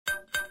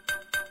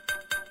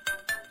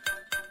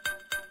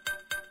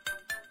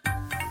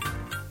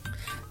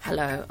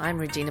Hello, I'm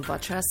Regina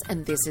Botros,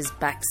 and this is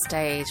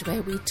Backstage,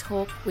 where we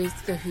talk with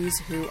the who's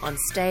who on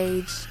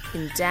stage,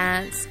 in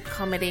dance,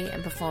 comedy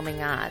and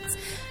performing arts,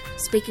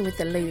 speaking with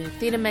the leading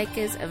theatre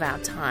makers of our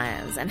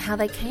times and how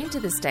they came to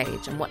the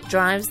stage and what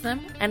drives them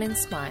and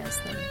inspires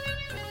them.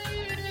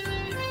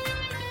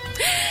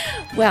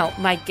 Well,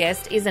 my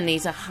guest is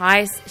Anita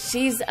Heiss.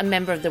 She's a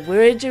member of the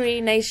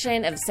Wiradjuri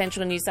Nation of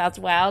Central New South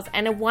Wales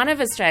and one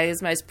of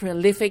Australia's most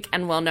prolific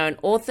and well-known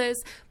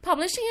authors,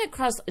 publishing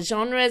across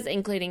genres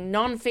including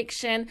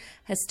non-fiction,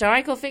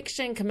 historical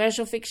fiction,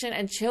 commercial fiction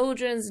and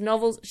children's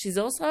novels. She's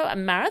also a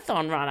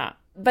marathon runner.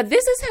 But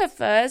this is her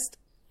first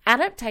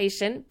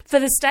adaptation for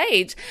the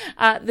stage.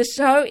 The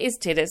show is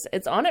Titus.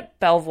 It's on at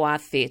Belvoir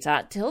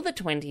Theatre till the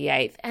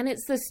 28th, and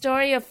it's the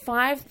story of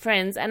 5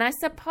 friends, and I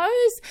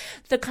suppose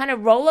the kind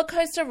of roller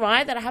coaster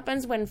ride that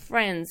happens when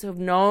friends who have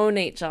known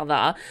each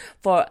other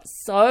for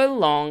so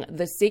long,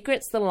 the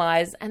secrets, the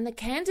lies, and the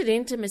candid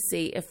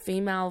intimacy of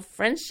female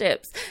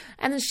friendships.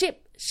 And the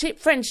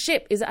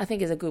friendship is, I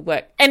think, is a good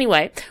word.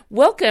 Anyway,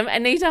 welcome,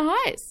 Anita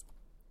Heiss.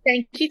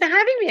 Thank you for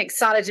having me.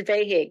 Excited to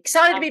be here.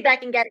 Excited to be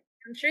back in Gadigal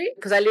country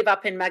because I live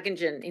up in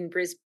Muggingon in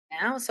Brisbane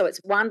now. So it's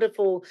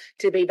wonderful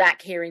to be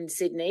back here in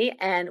Sydney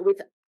and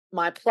with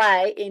my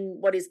play in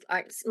what is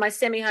like my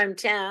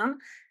semi-hometown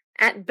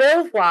at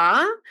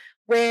Belvoir,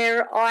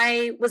 where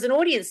I was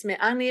only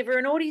ever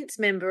an audience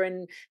member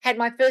and had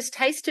my first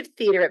taste of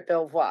theatre at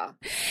Belvoir.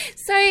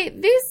 So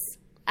this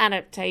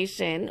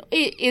adaptation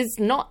is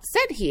not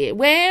set here.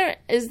 Where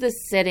is the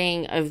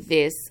setting of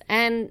this?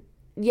 And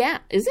yeah,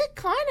 is it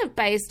kind of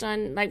based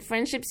on like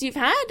friendships you've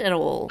had at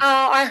all?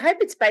 I hope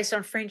it's based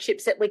on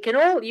friendships that we can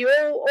all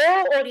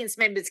audience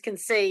members can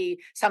see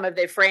some of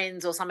their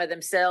friends or some of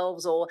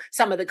themselves or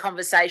some of the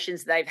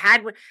conversations they've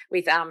had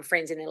with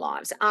friends in their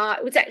lives.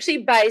 It was actually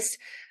based,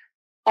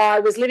 I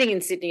was living in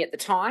Sydney at the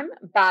time,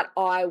 but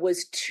I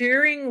was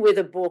touring with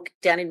a book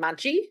down in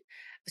Mudgee. I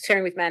was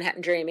touring with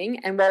Manhattan Dreaming,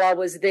 and while I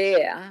was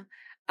there,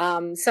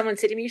 someone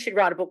said to me, you should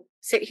write a book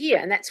set here,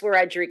 and that's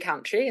Wiradjuri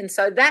country. And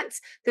so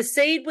the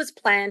seed was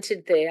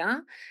planted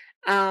there.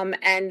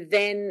 And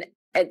then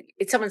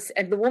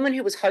the woman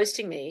who was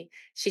hosting me,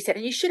 she said,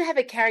 and you should have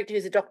a character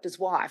who's a doctor's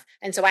wife.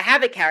 And so I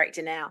have a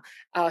character now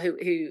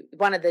who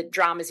one of the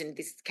dramas in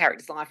this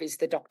character's life is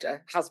the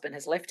doctor husband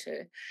has left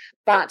her.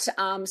 But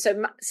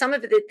so some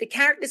of the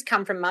characters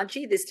come from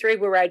Mudgee. There's 3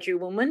 Wiradjuri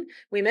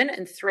women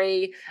and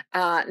 3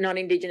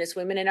 non-Indigenous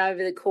women. And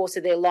over the course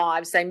of their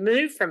lives, they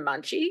move from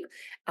Mudgee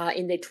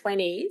in their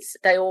 20s.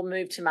 They all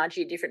move to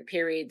Mudgee at different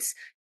periods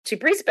to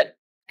Brisbane.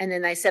 And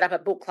then they set up a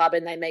book club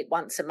and they meet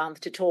once a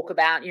month to talk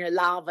about,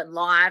 love and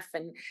life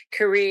and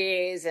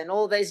careers and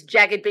all those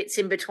jagged bits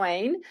in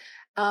between.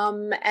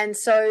 And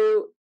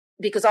so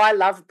because I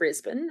love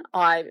Brisbane,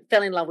 I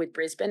fell in love with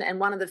Brisbane. And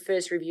one of the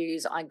first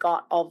reviews I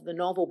got of the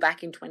novel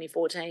back in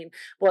 2014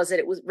 was that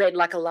it was read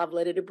like a love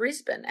letter to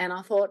Brisbane. And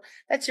I thought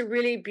that's a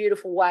really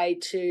beautiful way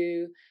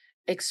to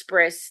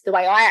express the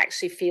way I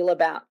actually feel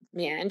about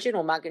Meanjin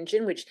or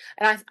Muggingon,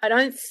 and I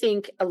don't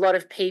think a lot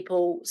of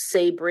people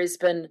see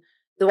Brisbane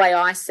the way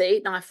I see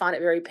it, and I find it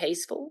very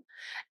peaceful.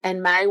 And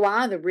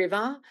Maiwar, the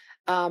river,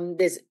 and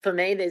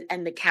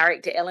the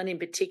character Ellen in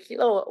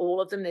particular,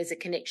 all of them, there's a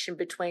connection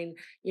between,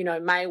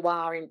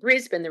 Maiwar in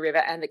Brisbane, the river,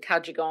 and the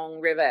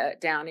Cudgegong River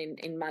down in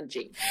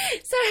Mudgee.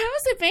 So how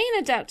has it been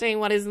adapting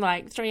what is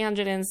like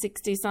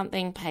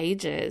 360-something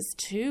pages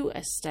to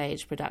a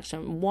stage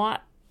production?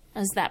 What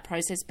has that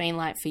process been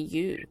like for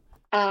you?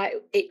 I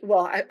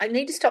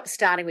need to stop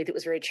starting with it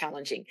was very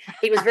challenging.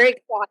 It was very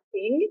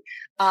exciting.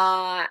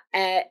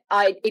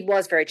 It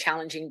was very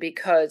challenging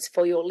because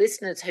for your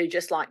listeners who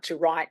just like to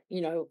write,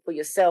 for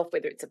yourself,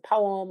 whether it's a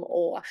poem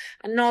or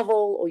a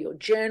novel or your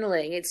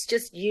journaling, it's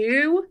just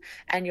you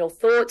and your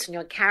thoughts and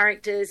your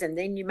characters, and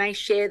then you may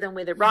share them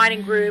with a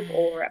writing group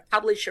or a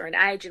publisher, an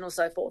agent or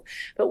so forth.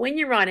 But when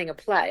you're writing a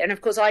play, and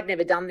of course I'd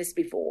never done this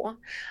before,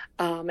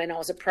 and I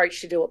was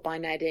approached to do it by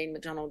Nadine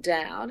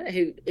McDonald-Dowd,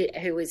 who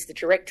is the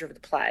director of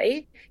the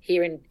play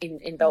here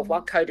in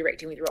Belvoir,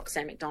 co-directing with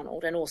Roxanne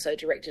McDonald and also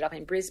directed up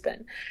in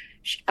Brisbane.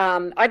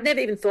 I'd never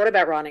even thought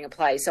about writing a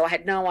play, so I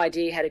had no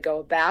idea how to go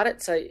about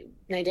it. So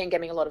Nadine gave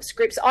me a lot of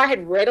scripts. I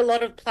had read a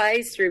lot of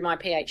plays through my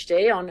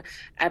PhD on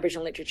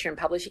Aboriginal literature and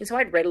publishing, so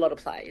I'd read a lot of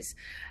plays,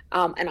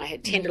 and I had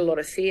attended a lot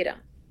of theatre,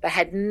 but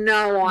had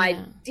no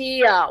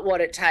idea what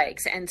it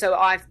takes. And so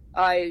I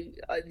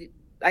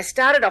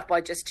started off by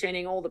just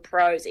turning all the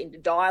prose into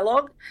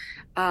dialogue,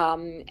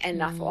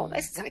 and I thought,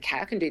 this is okay,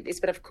 I can do this.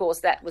 But of course,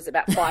 that was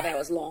about 5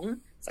 hours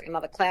long. It's like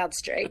another Cloud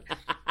Street.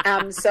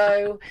 I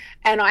thought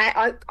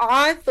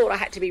I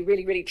had to be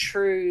really, really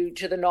true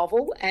to the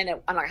novel, and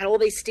I had all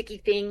these sticky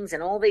things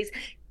and all these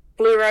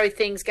fluoro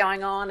things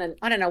going on, and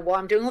I don't know why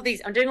I'm doing all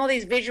these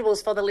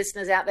visuals for the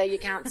listeners out there. You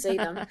can't see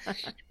them.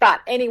 But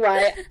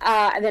anyway,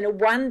 and then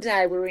one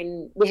day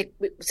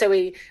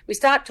we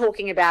start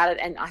talking about it,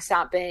 and I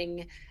start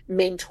being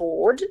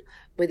mentored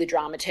with the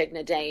dramaturg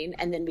Nadine,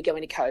 and then we go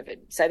into COVID.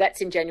 So that's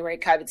in January,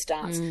 COVID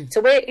starts. So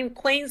we're in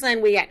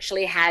Queensland, we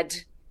actually had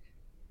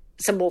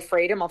some more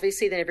freedom,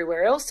 obviously, than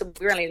everywhere else. So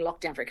we were only in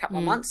lockdown for a couple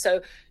of months.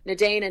 So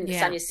Nadine and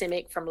Sonia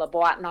Simic from La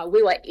Boite and I,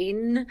 we were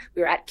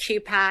at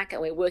QPAC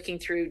and we were working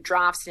through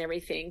drafts and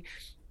everything.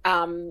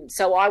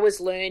 So I was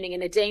learning,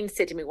 and Nadine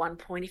said to me at one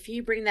point, if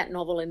you bring that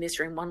novel in this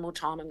room one more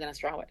time, I'm going to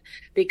throw it,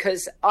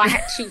 because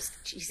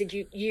she said,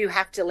 you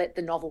have to let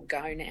the novel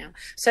go now.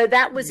 So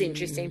that was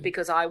interesting,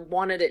 because I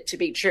wanted it to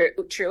be true,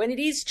 and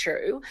it is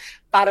true.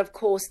 But of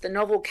course, the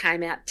novel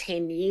came out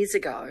 10 years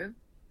ago.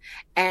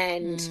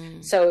 And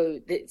so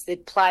the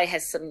play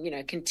has some,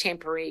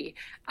 contemporary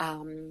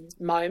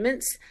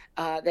moments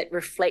that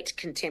reflect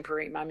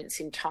contemporary moments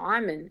in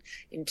time, and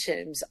in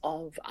terms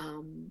of,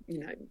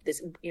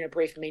 there's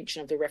brief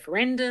mention of the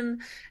referendum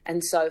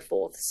and so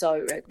forth.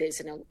 So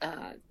there's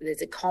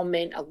a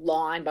comment, a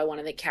line by one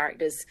of the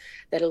characters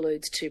that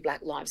alludes to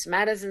Black Lives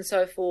Matters and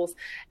so forth.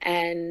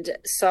 And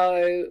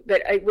so,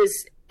 but it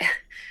was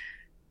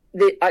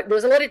there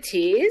was a lot of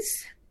tears.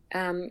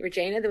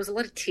 Regina, there was a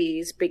lot of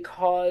tears,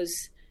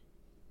 because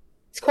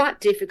it's quite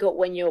difficult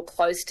when you're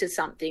close to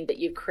something that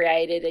you've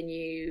created and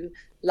you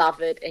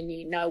love it and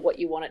you know what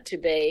you want it to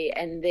be,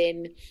 and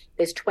then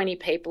there's 20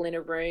 people in a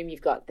room.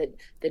 You've got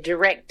the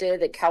director,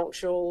 the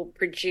cultural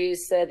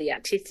producer, the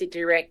artistic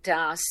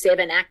director,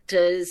 7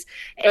 actors.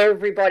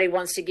 Everybody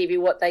wants to give you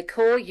what they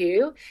call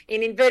you,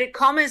 in inverted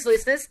commas,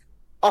 listeners,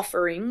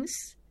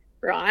 offerings.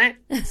 Right?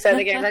 So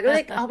they're going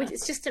like, oh,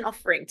 it's just an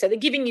offering. So they're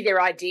giving you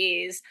their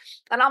ideas.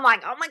 And I'm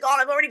like, oh my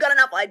God, I've already got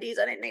enough ideas.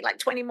 I don't need like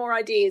 20 more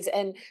ideas.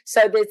 And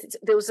so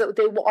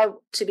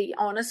to be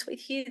honest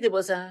with you, there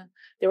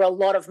were a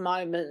lot of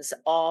moments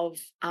of,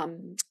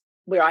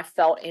 where I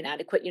felt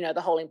inadequate,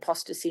 the whole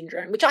imposter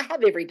syndrome, which I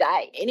have every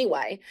day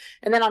anyway.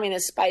 And then I'm in a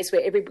space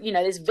where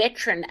there's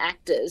veteran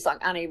actors like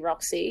Annie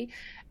Roxy,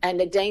 and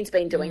Nadine's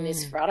been doing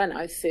this for,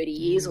 30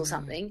 years or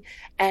something.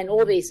 And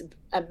all these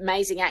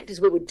amazing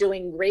actors, we were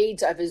doing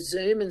reads over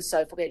Zoom and so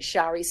forth. We had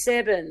Shari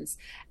Sebens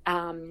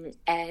and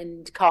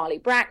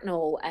Kylie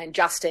Bracknell and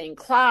Justine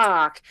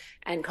Clark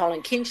and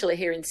Colin Kinchler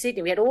here in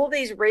Sydney. We had all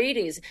these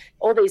readings,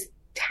 all these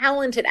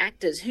talented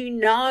actors who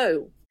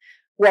know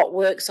what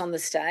works on the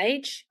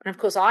stage. And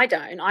of course I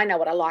don't. I know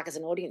what I like as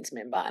an audience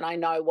member, and I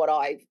know what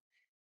I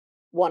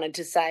wanted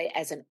to say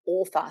as an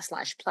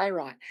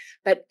author/playwright.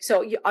 But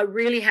so I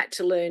really had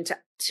to learn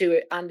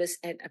to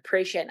understand,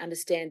 appreciate and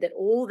understand that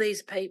all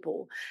these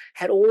people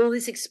had all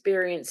this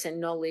experience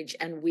and knowledge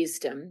and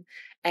wisdom,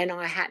 and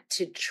I had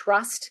to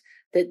trust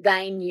that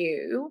they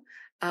knew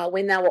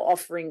when they were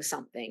offering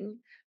something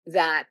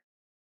that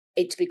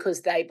it's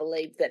because they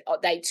believed that,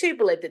 they too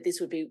believed that this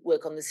would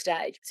work on the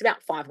stage. It's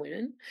about 5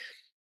 women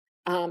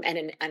and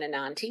an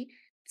auntie.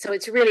 So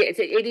it's really,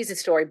 it is a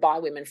story by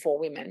women for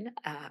women,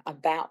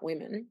 about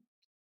women.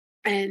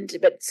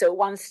 But so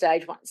one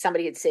stage,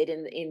 somebody had said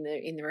in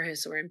the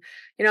rehearsal room,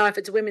 if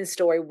it's a women's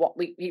story,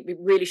 we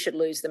really should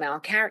lose the male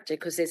character,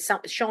 because there's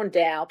Sean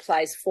Dow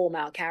plays 4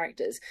 male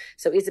characters.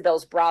 So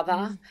Isabel's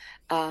brother,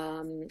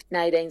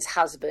 Nadine's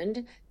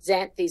husband,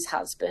 Xanthi's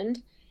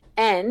husband,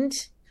 and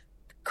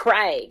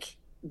Craig,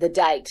 the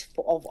date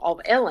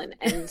of Ellen.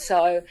 And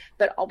so,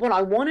 but what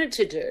I wanted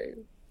to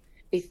do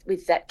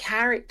with that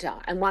character,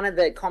 and one of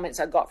the comments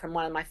I got from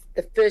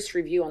the first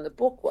review on the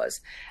book was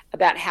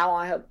about how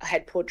I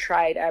had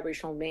portrayed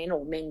Aboriginal men,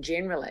 or men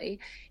generally,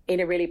 in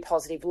a really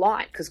positive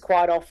light, because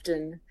quite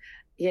often,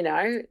 they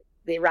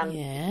run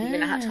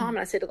in a hard time. And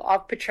I said, look,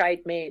 I've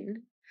portrayed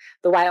men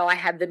the way I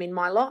have them in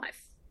my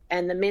life,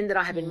 and the men that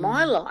I have in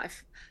my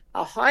life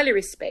are highly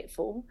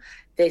respectful.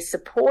 They're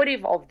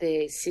supportive of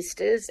their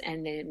sisters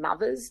and their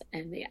mothers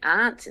and their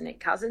aunts and their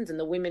cousins and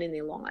the women in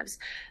their lives.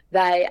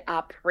 They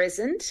are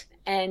present,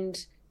 and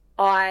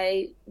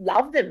I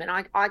love them. And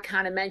I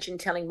can't imagine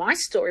telling my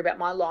story about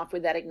my life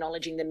without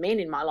acknowledging the men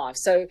in my life.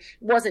 So it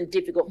wasn't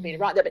difficult for me to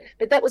write that.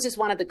 But that was just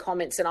one of the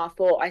comments. And I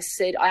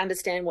said, I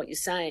understand what you're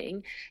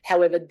saying.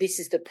 However, this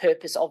is the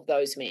purpose of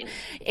those men.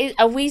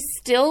 Are we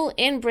still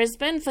in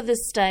Brisbane for the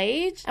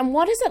stage? And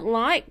what is it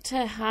like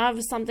to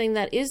have something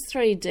that is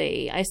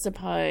 3D, I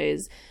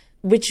suppose,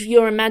 which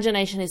your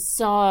imagination is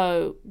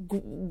so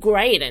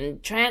great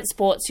and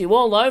transports you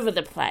all over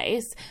the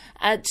place,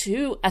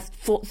 to a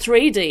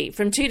 3D,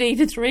 from 2D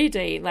to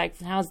 3D? Like,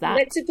 how's that?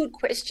 That's a good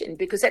question,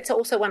 because that's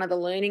also one of the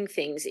learning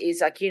things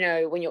is, like,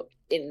 when you're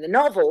in the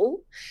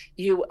novel,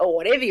 or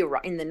whatever you're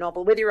in the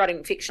novel, whether you're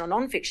writing fiction or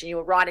non-fiction,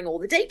 you're writing all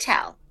the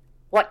detail.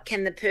 What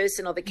can the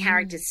person or the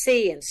character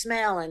see and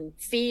smell and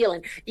feel?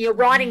 And you're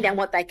writing down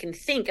what they can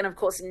think. And, of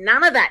course,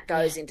 none of that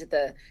goes into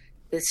the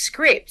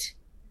script,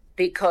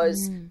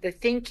 because the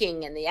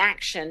thinking and the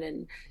action,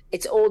 and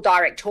it's all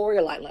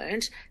directorial, I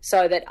learned.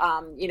 So that,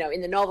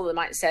 in the novel they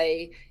might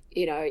say,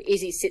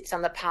 Izzy sits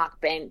on the park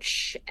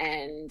bench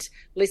and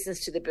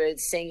listens to the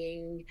birds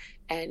singing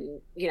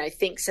and,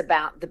 thinks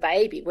about the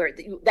baby, where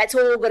that's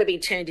all got to be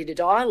turned into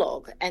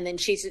dialogue. And then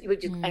she's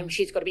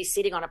got to be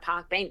sitting on a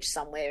park bench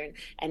somewhere,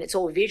 and it's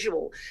all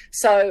visual.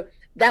 So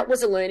that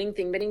was a learning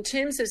thing. But in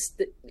terms of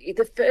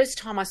the first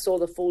time I saw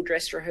the full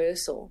dress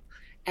rehearsal,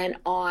 and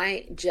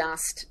I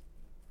just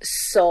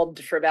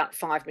sobbed for about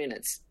 5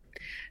 minutes,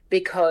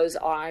 because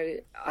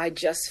I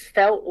just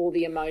felt all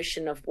the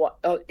emotion of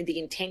the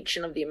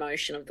intention of the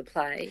emotion of the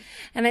play.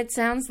 And it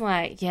sounds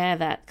like,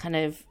 that kind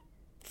of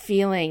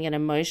feeling and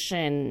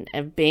emotion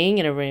of being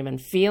in a room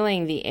and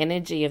feeling the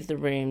energy of the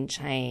room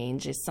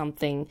change is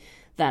something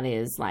that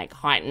is like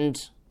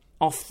heightened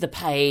off the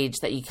page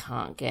that you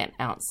can't get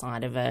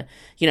outside of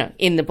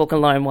in the book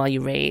alone while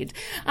you read.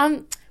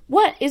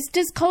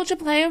 Does culture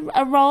play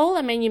a role?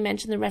 I mean, you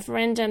mentioned the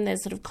referendum,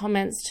 there's sort of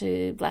comments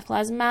to Black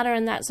Lives Matter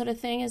and that sort of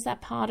thing. Is that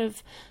part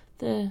of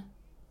the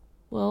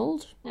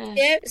world?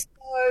 Yeah, so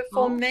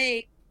for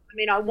me, I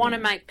mean, I want to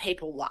make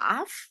people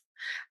laugh.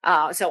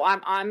 So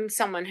I'm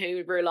someone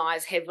who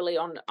relies heavily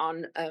on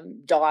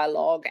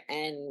dialogue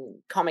and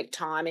comic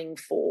timing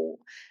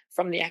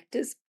from the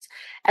actors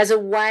as a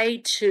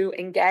way to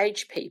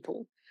engage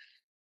people,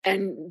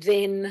 and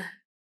then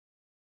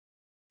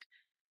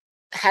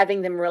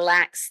having them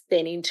relax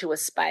then into a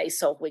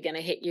space of, we're going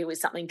to hit you with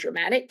something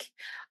dramatic.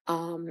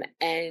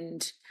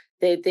 And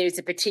there's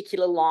a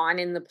particular line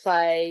in the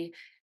play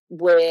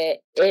where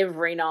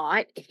every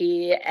night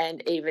here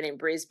and even in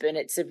Brisbane,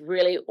 it's a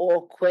really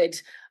awkward,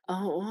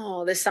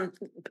 there's some,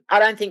 I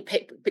don't think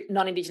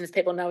non-Indigenous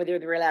people know whether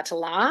they're allowed to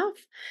laugh.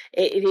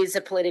 It is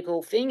a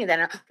political thing, and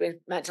then we're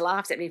meant to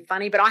laugh, so it'd be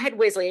funny. But I had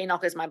Wesley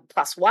Enoch as my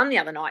 +1 the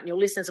other night, and your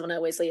listeners will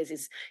know Wesley as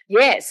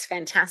this,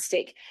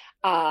 fantastic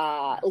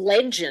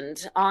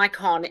legend,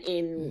 icon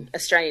in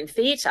Australian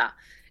theatre.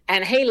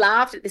 And he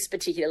laughed at this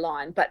particular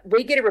line. But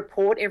we get a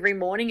report every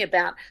morning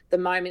about the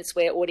moments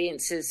where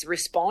audiences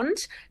respond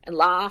and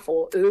laugh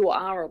or ooh,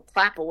 ah, or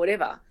clap or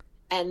whatever.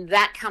 And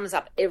that comes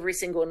up every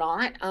single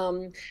night.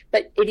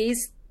 But it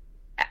is,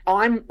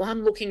 I'm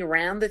looking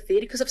around the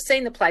theatre because I've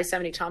seen the play so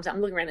many times.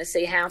 I'm looking around to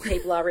see how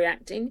people are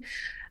reacting.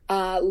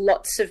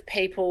 Lots of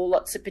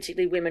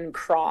particularly women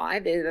cry.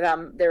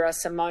 There are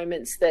some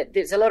moments that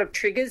there's a lot of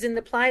triggers in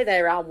the play.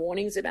 There are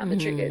warnings about the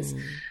triggers.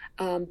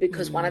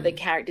 Because one of the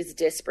characters is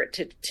desperate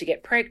to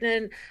get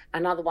pregnant,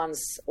 another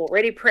one's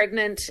already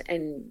pregnant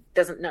and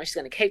doesn't know she's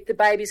going to keep the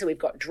baby. So we've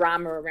got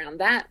drama around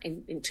that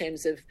in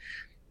terms of,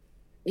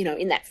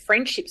 in that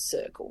friendship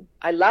circle.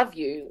 I love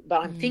you,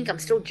 but I think I'm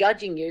still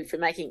judging you for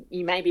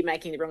you may be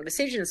making the wrong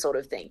decision, sort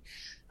of thing.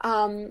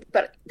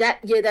 But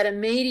that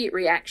immediate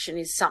reaction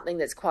is something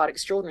that's quite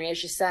extraordinary.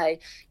 As you say,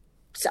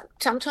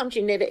 sometimes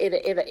you never, ever,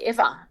 ever,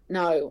 ever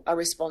know a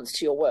response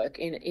to your work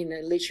in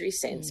a literary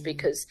sense,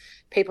 because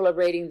people are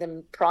reading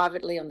them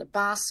privately on the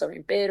bus or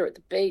in bed or at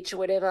the beach or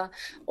whatever,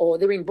 or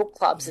they're in book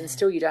clubs and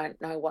still you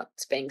don't know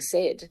what's being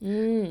said.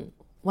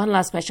 One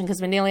last question,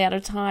 because we're nearly out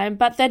of time.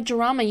 But that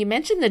drama, you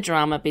mentioned the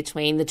drama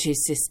between the two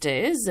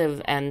sisters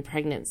and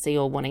pregnancy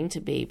or wanting to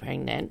be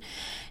pregnant.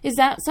 Is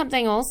that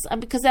something else?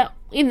 Because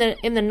in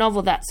the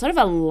novel, that's sort of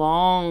a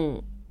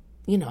long,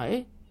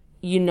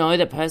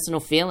 the personal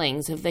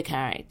feelings of the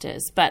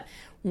characters. But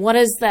what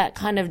is that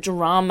kind of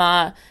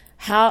drama?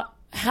 How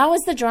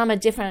is the drama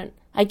different,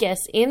 I guess,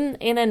 in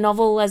a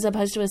novel as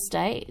opposed to a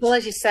stage? Well,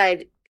 as you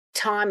say,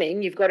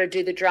 timing, you've got to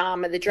do the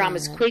drama. The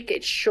drama's quick,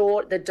 it's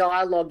short, the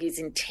dialogue is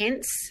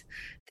intense.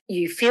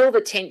 You feel the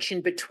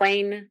tension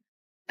between,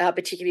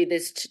 particularly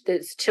there's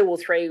 2 or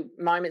 3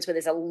 moments where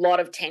there's a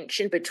lot of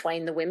tension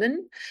between the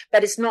women.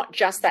 But it's not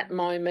just that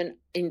moment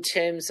in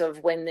terms of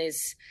when there's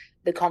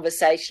the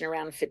conversation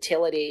around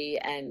fertility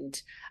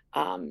and,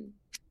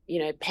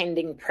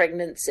 pending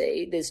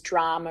pregnancy. There's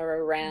drama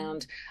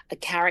around a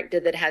character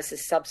that has a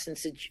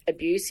substance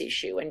abuse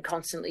issue and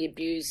constantly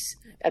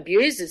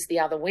abuses the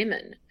other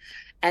women,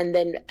 and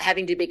then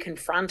having to be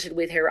confronted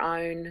with her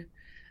own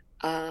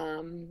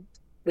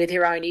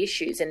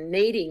issues and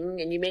needing,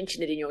 and you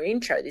mentioned it in your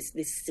intro,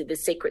 the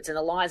secrets and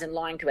the lies and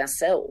lying to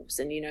ourselves,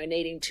 and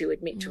needing to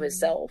admit to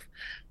herself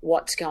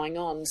what's going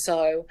on.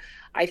 So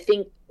I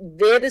think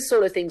they're the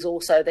sort of things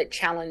also that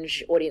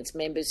challenge audience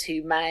members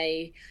who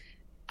may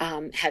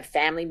have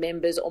family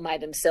members or may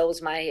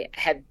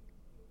have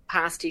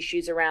past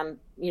issues around,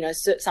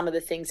 some of the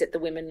things that the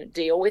women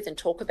deal with and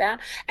talk about.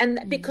 And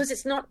because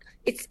it's not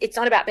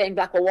about being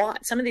black or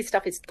white. Some of this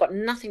stuff has got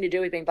nothing to do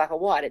with being black or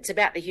white. It's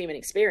about the human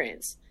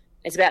experience.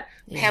 It's about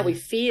how we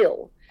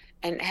feel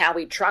and how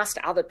we trust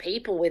other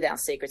people with our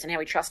secrets and how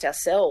we trust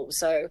ourselves.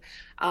 So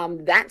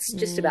that's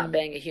just about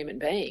being a human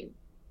being.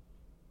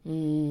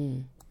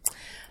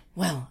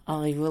 Well,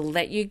 I will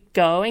let you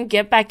go and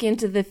get back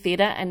into the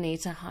theatre.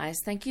 Anita Heiss,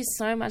 thank you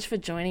so much for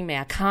joining me.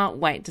 I can't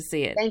wait to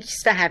see it.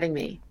 Thanks for having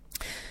me.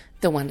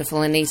 The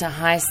wonderful Anita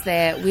Heiss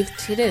there with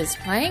Titters,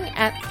 playing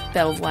at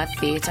Belvoir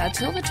Theatre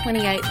till the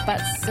 28th, but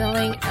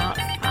selling out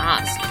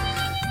fast.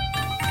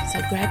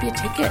 So grab your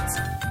tickets.